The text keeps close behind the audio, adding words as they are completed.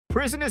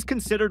Prison is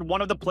considered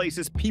one of the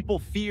places people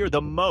fear the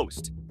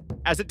most,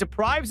 as it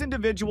deprives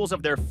individuals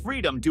of their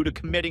freedom due to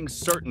committing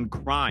certain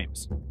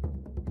crimes.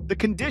 The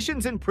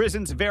conditions in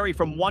prisons vary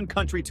from one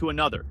country to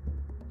another.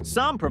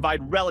 Some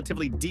provide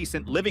relatively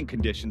decent living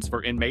conditions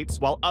for inmates,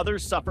 while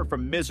others suffer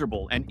from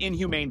miserable and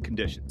inhumane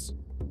conditions.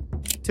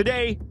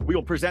 Today, we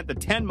will present the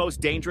 10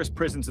 most dangerous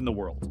prisons in the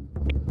world.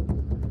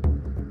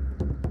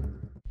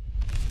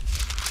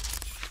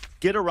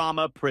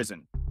 Gitarama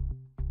Prison.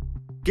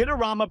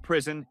 Gitarama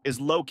Prison is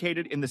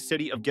located in the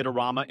city of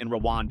Gitarama in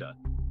Rwanda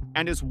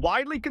and is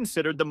widely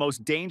considered the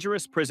most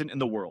dangerous prison in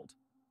the world.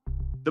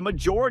 The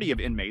majority of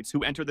inmates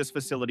who enter this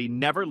facility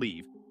never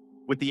leave,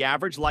 with the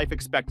average life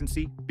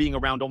expectancy being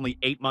around only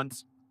 8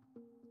 months.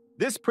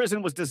 This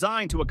prison was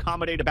designed to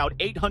accommodate about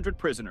 800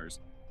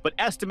 prisoners, but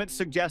estimates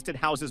suggest it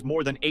houses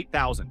more than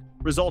 8,000,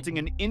 resulting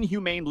in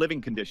inhumane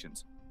living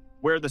conditions,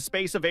 where the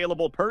space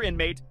available per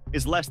inmate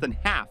is less than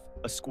half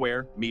a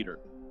square meter.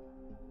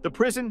 The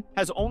prison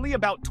has only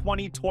about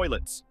 20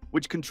 toilets,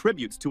 which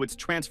contributes to its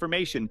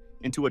transformation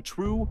into a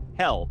true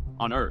hell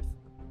on earth.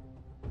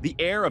 The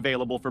air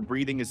available for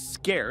breathing is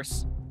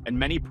scarce, and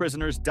many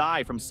prisoners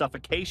die from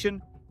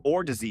suffocation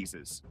or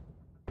diseases.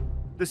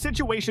 The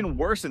situation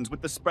worsens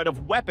with the spread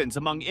of weapons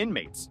among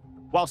inmates,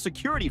 while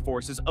security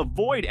forces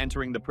avoid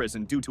entering the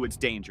prison due to its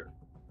danger.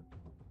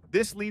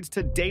 This leads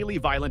to daily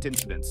violent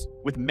incidents,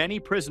 with many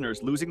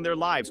prisoners losing their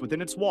lives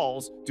within its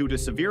walls due to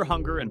severe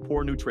hunger and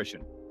poor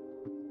nutrition.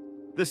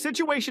 The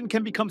situation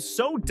can become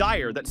so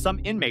dire that some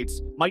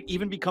inmates might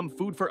even become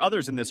food for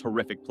others in this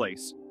horrific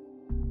place.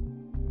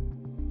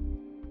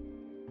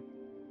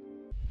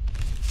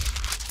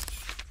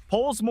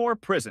 Pollsmoor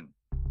Prison.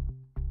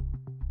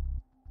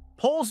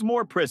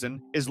 Pollsmoor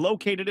Prison is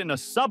located in a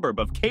suburb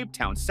of Cape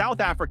Town, South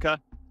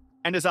Africa,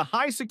 and is a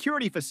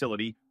high-security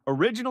facility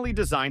originally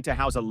designed to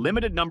house a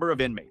limited number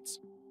of inmates.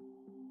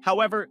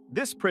 However,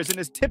 this prison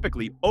is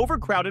typically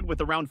overcrowded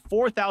with around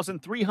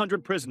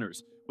 4,300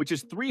 prisoners, which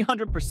is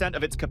 300%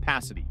 of its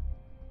capacity.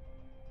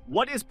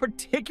 What is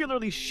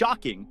particularly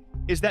shocking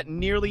is that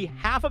nearly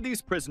half of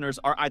these prisoners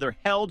are either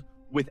held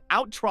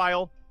without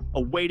trial,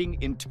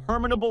 awaiting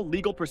interminable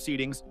legal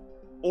proceedings,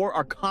 or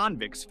are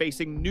convicts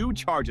facing new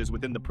charges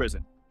within the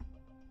prison.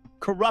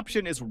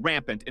 Corruption is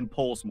rampant in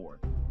Pollsmoor,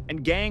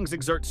 and gangs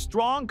exert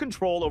strong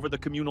control over the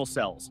communal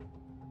cells.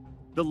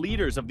 The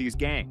leaders of these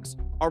gangs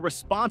are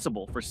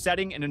responsible for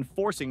setting and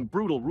enforcing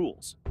brutal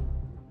rules.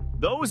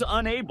 Those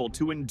unable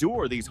to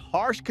endure these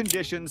harsh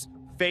conditions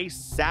face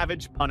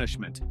savage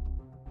punishment.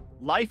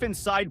 Life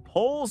inside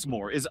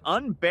Pollsmoor is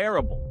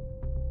unbearable.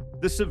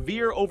 The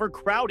severe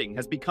overcrowding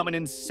has become an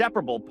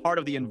inseparable part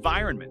of the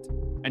environment,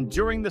 and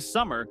during the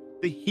summer,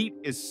 the heat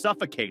is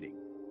suffocating.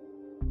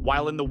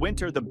 While in the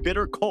winter, the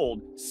bitter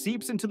cold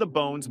seeps into the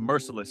bones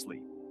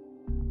mercilessly.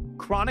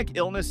 Chronic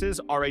illnesses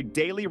are a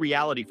daily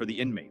reality for the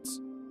inmates.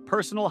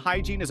 Personal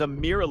hygiene is a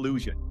mere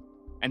illusion,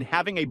 and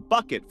having a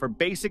bucket for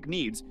basic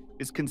needs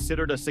is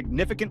considered a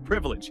significant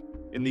privilege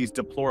in these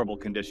deplorable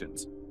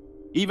conditions.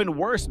 Even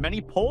worse, many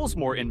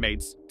Pollsmoor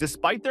inmates,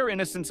 despite their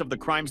innocence of the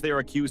crimes they are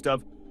accused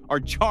of, are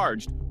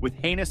charged with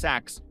heinous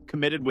acts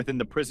committed within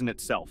the prison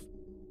itself.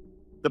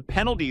 The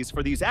penalties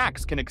for these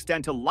acts can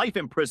extend to life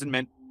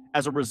imprisonment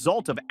as a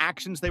result of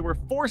actions they were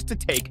forced to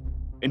take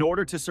in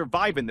order to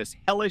survive in this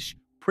hellish,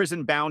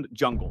 prison-bound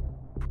jungle.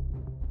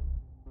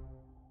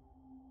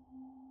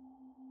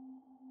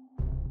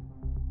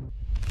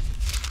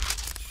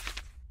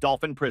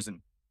 Dolphin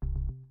Prison.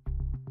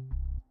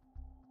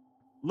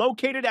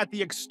 Located at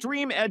the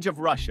extreme edge of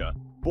Russia,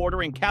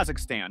 bordering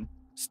Kazakhstan,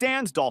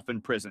 stands Dolphin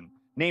Prison,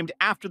 named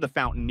after the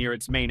fountain near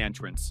its main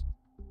entrance.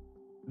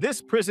 This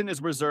prison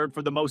is reserved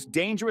for the most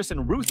dangerous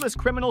and ruthless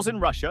criminals in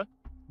Russia,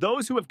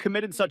 those who have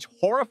committed such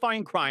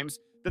horrifying crimes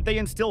that they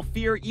instill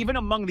fear even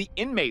among the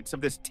inmates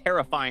of this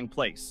terrifying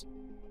place.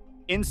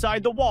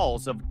 Inside the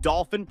walls of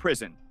Dolphin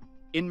Prison,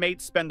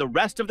 inmates spend the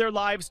rest of their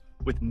lives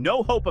with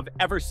no hope of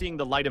ever seeing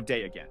the light of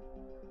day again.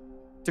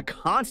 To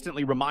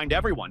constantly remind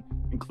everyone,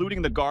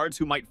 including the guards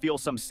who might feel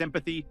some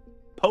sympathy,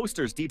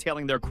 posters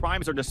detailing their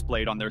crimes are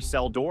displayed on their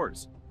cell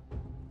doors.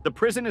 The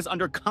prison is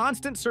under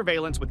constant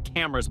surveillance with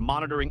cameras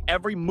monitoring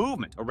every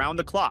movement around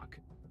the clock.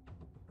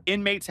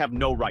 Inmates have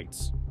no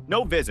rights,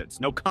 no visits,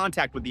 no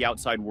contact with the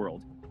outside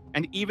world,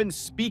 and even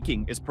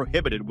speaking is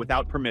prohibited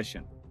without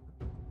permission.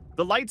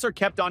 The lights are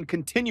kept on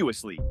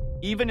continuously,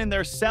 even in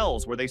their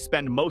cells where they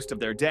spend most of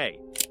their day.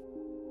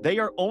 They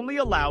are only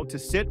allowed to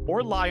sit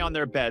or lie on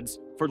their beds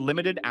for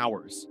limited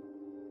hours.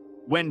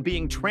 When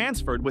being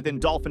transferred within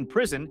Dolphin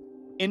Prison,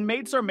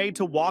 inmates are made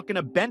to walk in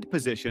a bent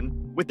position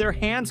with their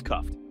hands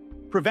cuffed,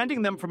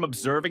 preventing them from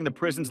observing the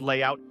prison's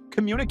layout,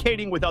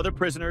 communicating with other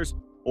prisoners,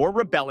 or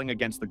rebelling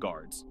against the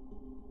guards.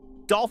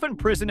 Dolphin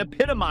Prison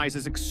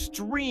epitomizes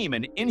extreme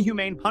and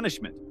inhumane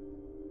punishment.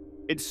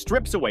 It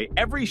strips away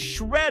every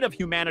shred of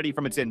humanity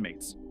from its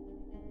inmates,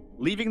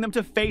 leaving them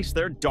to face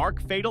their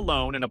dark fate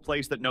alone in a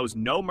place that knows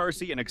no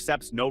mercy and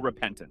accepts no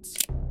repentance.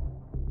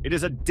 It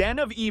is a den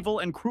of evil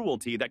and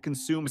cruelty that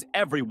consumes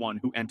everyone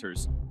who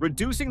enters,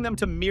 reducing them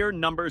to mere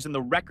numbers in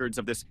the records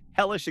of this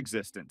hellish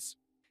existence.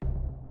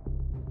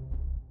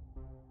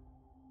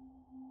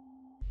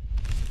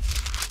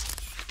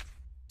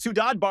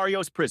 Ciudad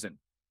Barrios Prison.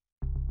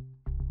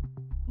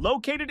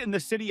 Located in the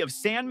city of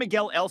San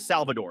Miguel, El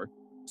Salvador,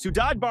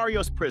 Ciudad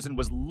Barrios Prison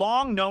was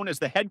long known as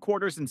the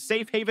headquarters and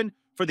safe haven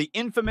for the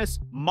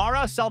infamous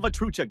Mara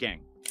Salvatrucha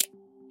gang.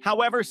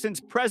 However, since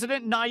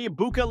President Nayib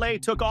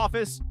Bukele took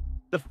office,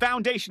 the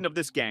foundation of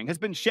this gang has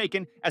been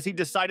shaken as he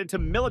decided to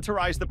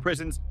militarize the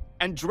prisons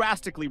and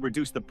drastically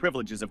reduce the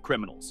privileges of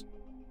criminals.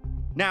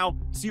 Now,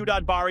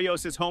 Ciudad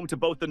Barrios is home to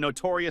both the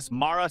notorious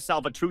Mara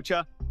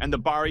Salvatrucha and the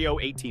Barrio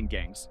 18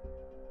 gangs.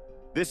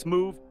 This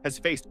move has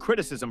faced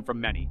criticism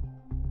from many,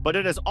 but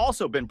it has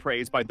also been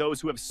praised by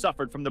those who have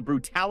suffered from the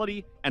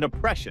brutality and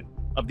oppression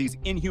of these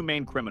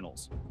inhumane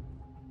criminals.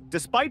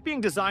 Despite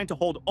being designed to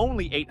hold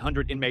only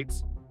 800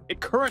 inmates, it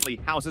currently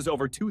houses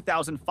over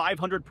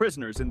 2,500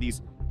 prisoners in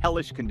these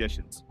hellish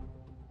conditions.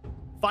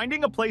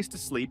 Finding a place to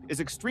sleep is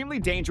extremely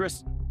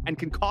dangerous and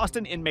can cost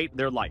an inmate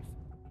their life.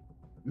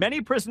 Many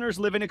prisoners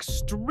live in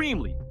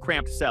extremely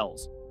cramped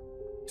cells,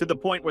 to the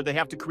point where they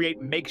have to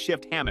create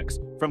makeshift hammocks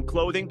from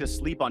clothing to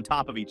sleep on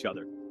top of each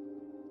other.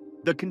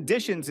 The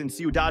conditions in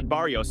Ciudad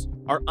Barrios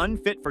are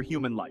unfit for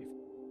human life.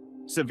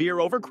 Severe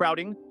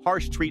overcrowding,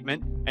 harsh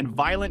treatment, and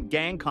violent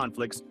gang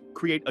conflicts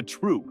create a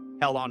true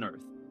hell on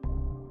earth.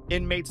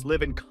 Inmates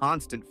live in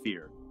constant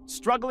fear,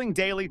 struggling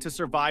daily to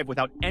survive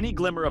without any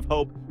glimmer of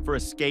hope for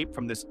escape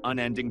from this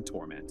unending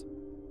torment.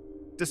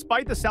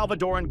 Despite the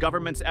Salvadoran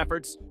government's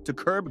efforts to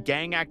curb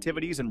gang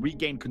activities and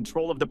regain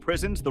control of the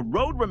prisons, the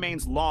road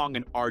remains long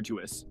and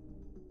arduous.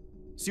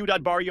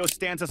 Ciudad Barrios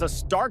stands as a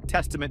stark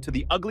testament to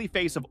the ugly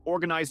face of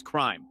organized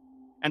crime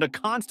and a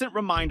constant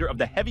reminder of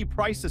the heavy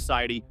price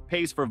society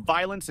pays for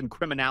violence and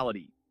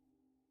criminality.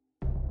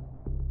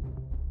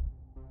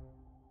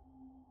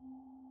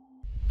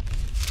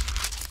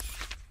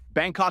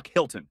 Bangkok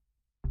Hilton.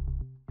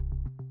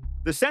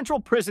 The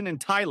central prison in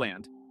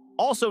Thailand,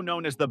 also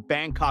known as the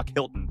Bangkok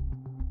Hilton,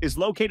 is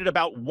located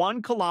about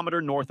 1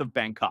 kilometer north of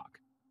Bangkok.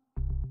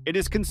 It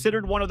is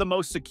considered one of the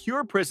most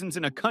secure prisons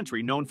in a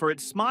country known for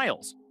its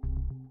smiles.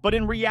 But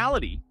in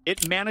reality,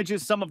 it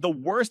manages some of the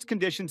worst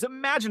conditions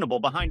imaginable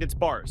behind its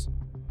bars.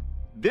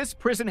 This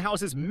prison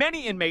houses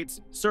many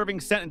inmates serving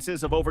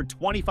sentences of over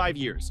 25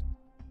 years.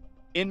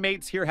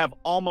 Inmates here have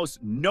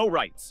almost no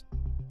rights.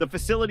 The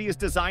facility is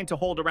designed to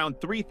hold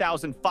around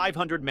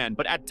 3,500 men,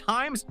 but at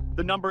times,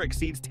 the number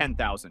exceeds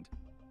 10,000.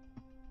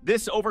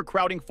 This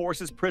overcrowding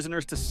forces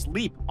prisoners to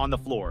sleep on the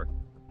floor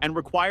and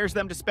requires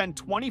them to spend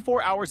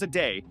 24 hours a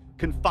day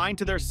confined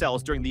to their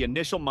cells during the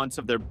initial months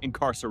of their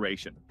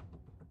incarceration.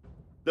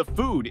 The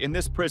food in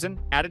this prison,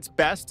 at its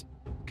best,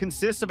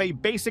 consists of a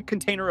basic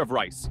container of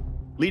rice,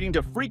 leading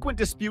to frequent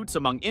disputes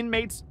among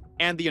inmates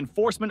and the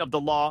enforcement of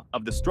the law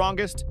of the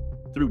strongest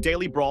through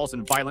daily brawls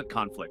and violent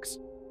conflicts.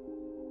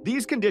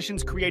 These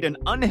conditions create an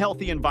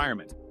unhealthy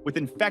environment, with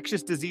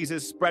infectious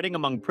diseases spreading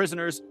among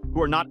prisoners who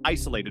are not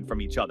isolated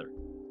from each other.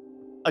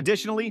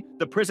 Additionally,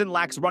 the prison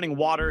lacks running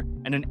water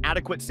and an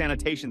adequate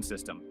sanitation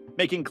system,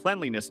 making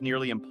cleanliness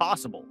nearly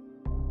impossible.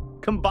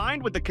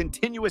 Combined with the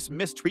continuous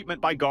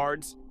mistreatment by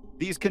guards,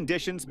 these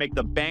conditions make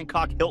the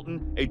Bangkok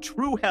Hilton a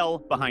true hell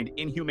behind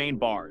inhumane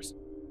bars,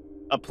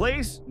 a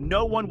place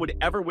no one would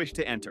ever wish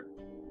to enter.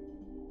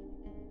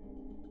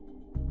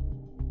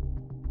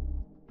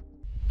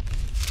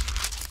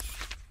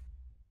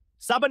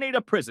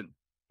 Sabaneta Prison.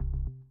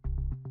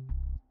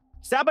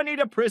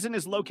 Sabaneta Prison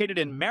is located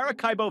in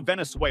Maracaibo,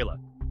 Venezuela,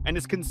 and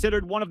is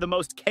considered one of the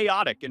most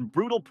chaotic and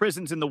brutal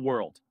prisons in the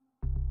world.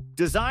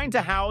 Designed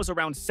to house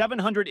around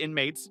 700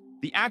 inmates,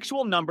 the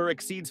actual number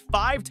exceeds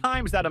 5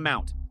 times that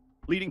amount,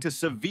 leading to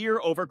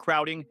severe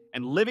overcrowding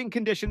and living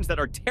conditions that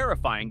are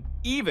terrifying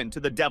even to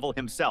the devil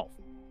himself.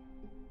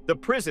 The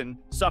prison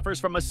suffers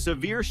from a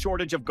severe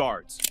shortage of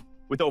guards,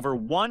 with over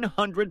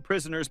 100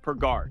 prisoners per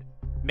guard,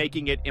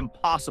 making it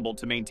impossible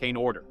to maintain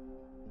order.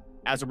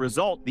 As a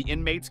result, the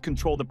inmates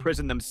control the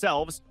prison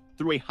themselves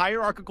through a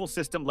hierarchical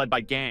system led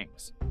by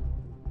gangs.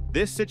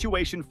 This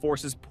situation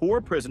forces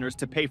poor prisoners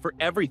to pay for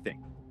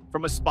everything,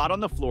 from a spot on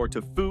the floor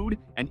to food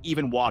and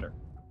even water.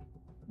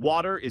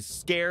 Water is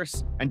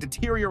scarce, and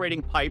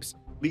deteriorating pipes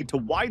lead to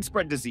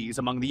widespread disease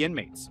among the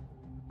inmates.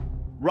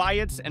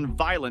 Riots and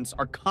violence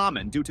are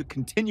common due to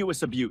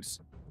continuous abuse.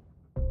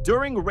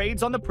 During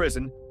raids on the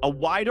prison, a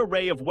wide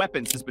array of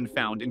weapons has been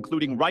found,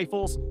 including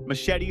rifles,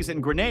 machetes,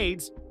 and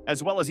grenades,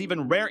 as well as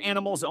even rare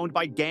animals owned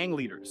by gang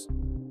leaders.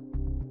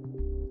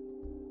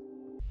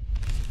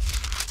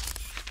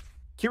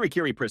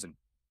 Kirikiri Prison.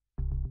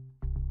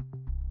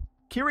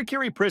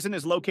 Kirikiri Prison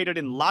is located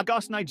in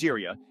Lagos,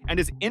 Nigeria, and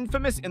is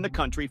infamous in the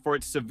country for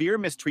its severe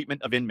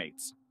mistreatment of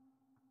inmates.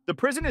 The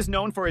prison is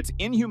known for its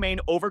inhumane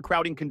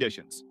overcrowding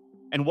conditions,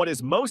 and what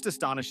is most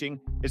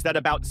astonishing is that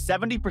about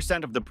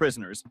 70% of the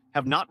prisoners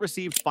have not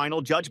received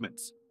final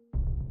judgments.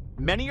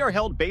 Many are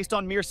held based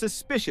on mere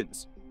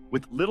suspicions,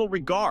 with little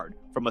regard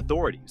from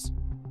authorities.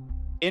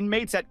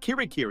 Inmates at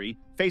Kirikiri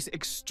face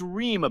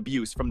extreme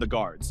abuse from the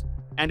guards,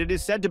 and it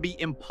is said to be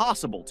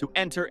impossible to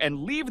enter and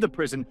leave the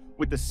prison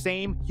with the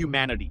same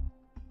humanity.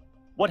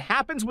 What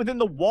happens within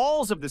the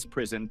walls of this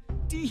prison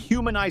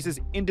dehumanizes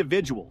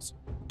individuals,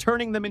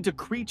 turning them into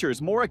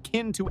creatures more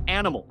akin to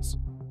animals.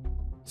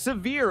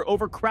 Severe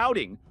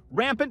overcrowding,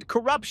 rampant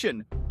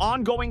corruption,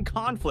 ongoing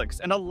conflicts,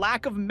 and a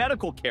lack of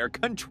medical care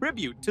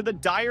contribute to the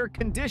dire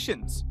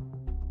conditions.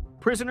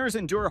 Prisoners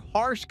endure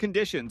harsh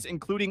conditions,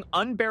 including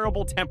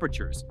unbearable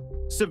temperatures,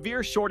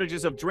 severe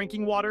shortages of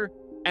drinking water,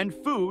 and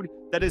food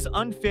that is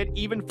unfit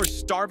even for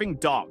starving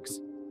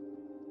dogs.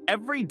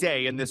 Every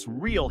day in this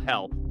real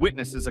hell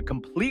witnesses a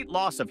complete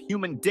loss of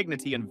human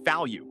dignity and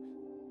value.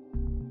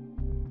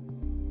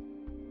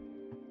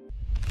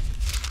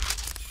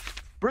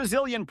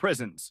 Brazilian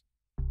prisons.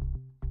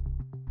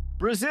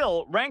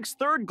 Brazil ranks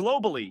third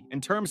globally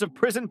in terms of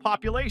prison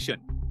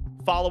population,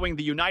 following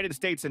the United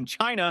States and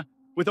China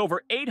with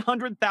over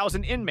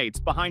 800,000 inmates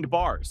behind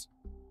bars.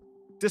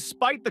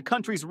 Despite the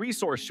country's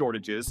resource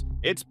shortages,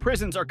 its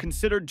prisons are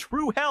considered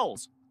true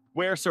hells,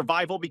 where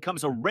survival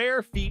becomes a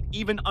rare feat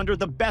even under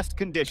the best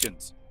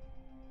conditions.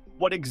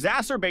 What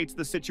exacerbates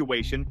the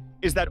situation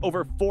is that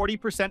over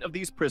 40% of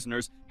these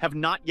prisoners have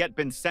not yet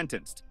been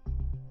sentenced.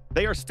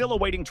 They are still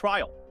awaiting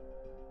trial.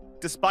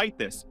 Despite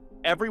this,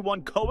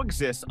 everyone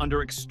coexists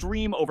under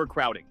extreme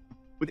overcrowding,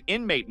 with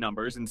inmate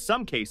numbers, in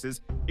some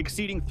cases,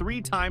 exceeding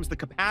 3 times the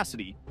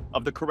capacity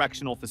of the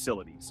correctional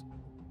facilities.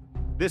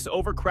 This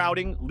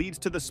overcrowding leads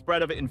to the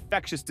spread of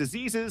infectious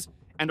diseases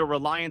and a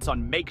reliance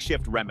on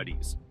makeshift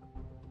remedies.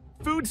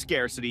 Food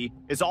scarcity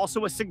is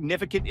also a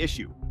significant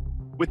issue,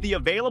 with the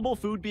available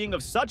food being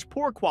of such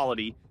poor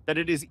quality that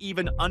it is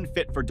even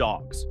unfit for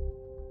dogs.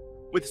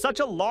 With such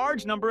a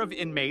large number of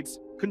inmates,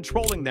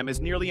 controlling them is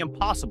nearly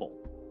impossible,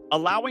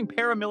 allowing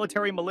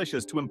paramilitary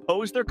militias to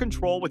impose their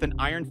control with an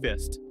iron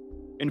fist,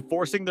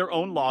 enforcing their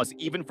own laws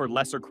even for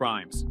lesser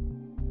crimes.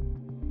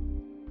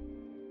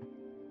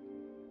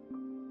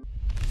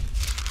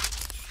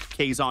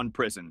 Quezon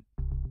Prison.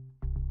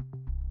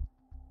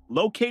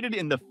 Located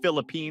in the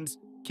Philippines,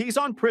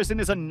 Quezon Prison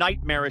is a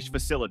nightmarish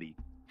facility,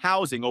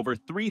 housing over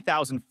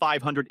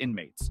 3,500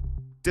 inmates,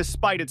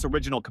 despite its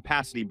original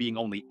capacity being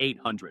only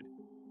 800.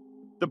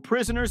 The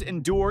prisoners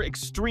endure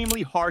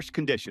extremely harsh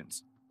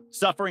conditions,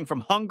 suffering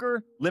from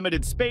hunger,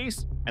 limited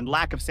space, and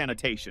lack of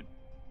sanitation,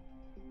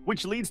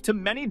 which leads to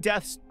many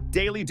deaths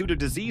daily due to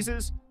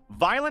diseases,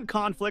 violent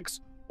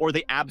conflicts, or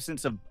the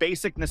absence of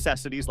basic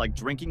necessities like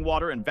drinking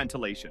water and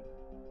ventilation.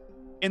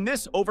 In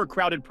this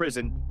overcrowded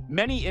prison,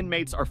 many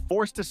inmates are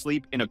forced to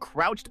sleep in a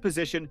crouched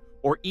position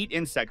or eat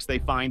insects they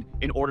find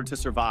in order to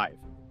survive.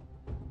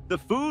 The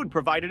food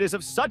provided is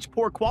of such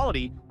poor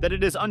quality that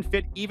it is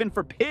unfit even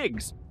for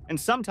pigs and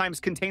sometimes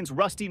contains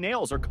rusty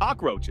nails or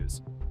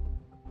cockroaches.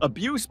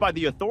 Abuse by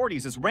the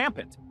authorities is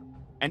rampant,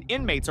 and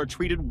inmates are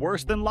treated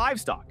worse than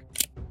livestock.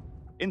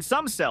 In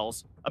some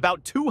cells,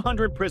 about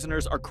 200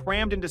 prisoners are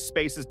crammed into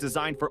spaces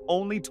designed for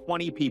only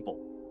 20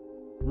 people.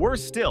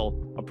 Worse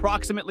still,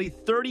 approximately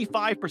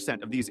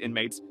 35% of these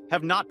inmates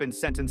have not been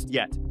sentenced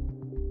yet.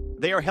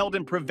 They are held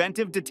in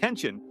preventive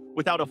detention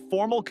without a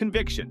formal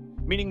conviction,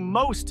 meaning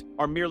most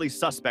are merely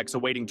suspects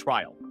awaiting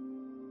trial.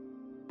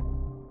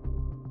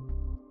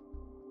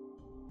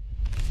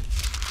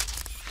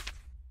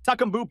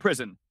 Tacumbu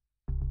Prison.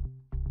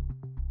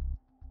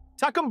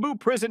 Tacumbu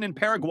Prison in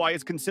Paraguay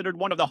is considered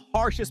one of the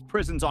harshest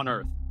prisons on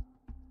Earth.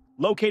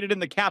 Located in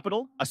the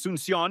capital,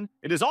 Asunción,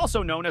 it is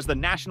also known as the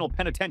National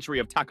Penitentiary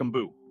of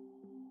Tacumbu.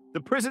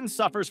 The prison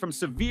suffers from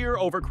severe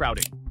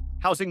overcrowding,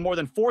 housing more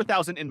than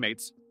 4,000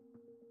 inmates,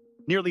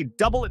 nearly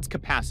double its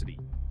capacity.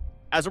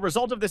 As a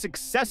result of this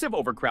excessive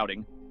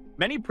overcrowding,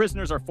 many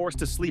prisoners are forced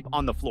to sleep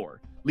on the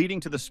floor,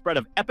 leading to the spread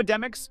of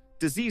epidemics,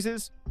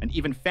 diseases, and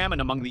even famine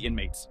among the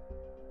inmates.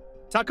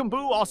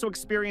 Tacumbu also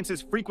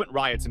experiences frequent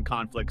riots and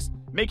conflicts,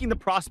 making the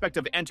prospect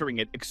of entering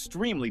it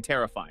extremely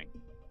terrifying.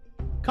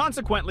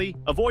 Consequently,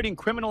 avoiding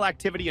criminal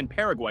activity in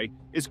Paraguay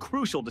is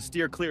crucial to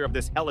steer clear of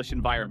this hellish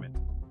environment.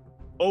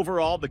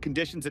 Overall, the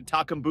conditions at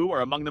Tacumbu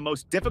are among the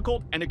most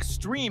difficult and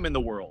extreme in the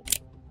world,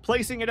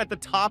 placing it at the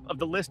top of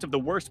the list of the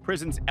worst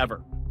prisons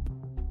ever.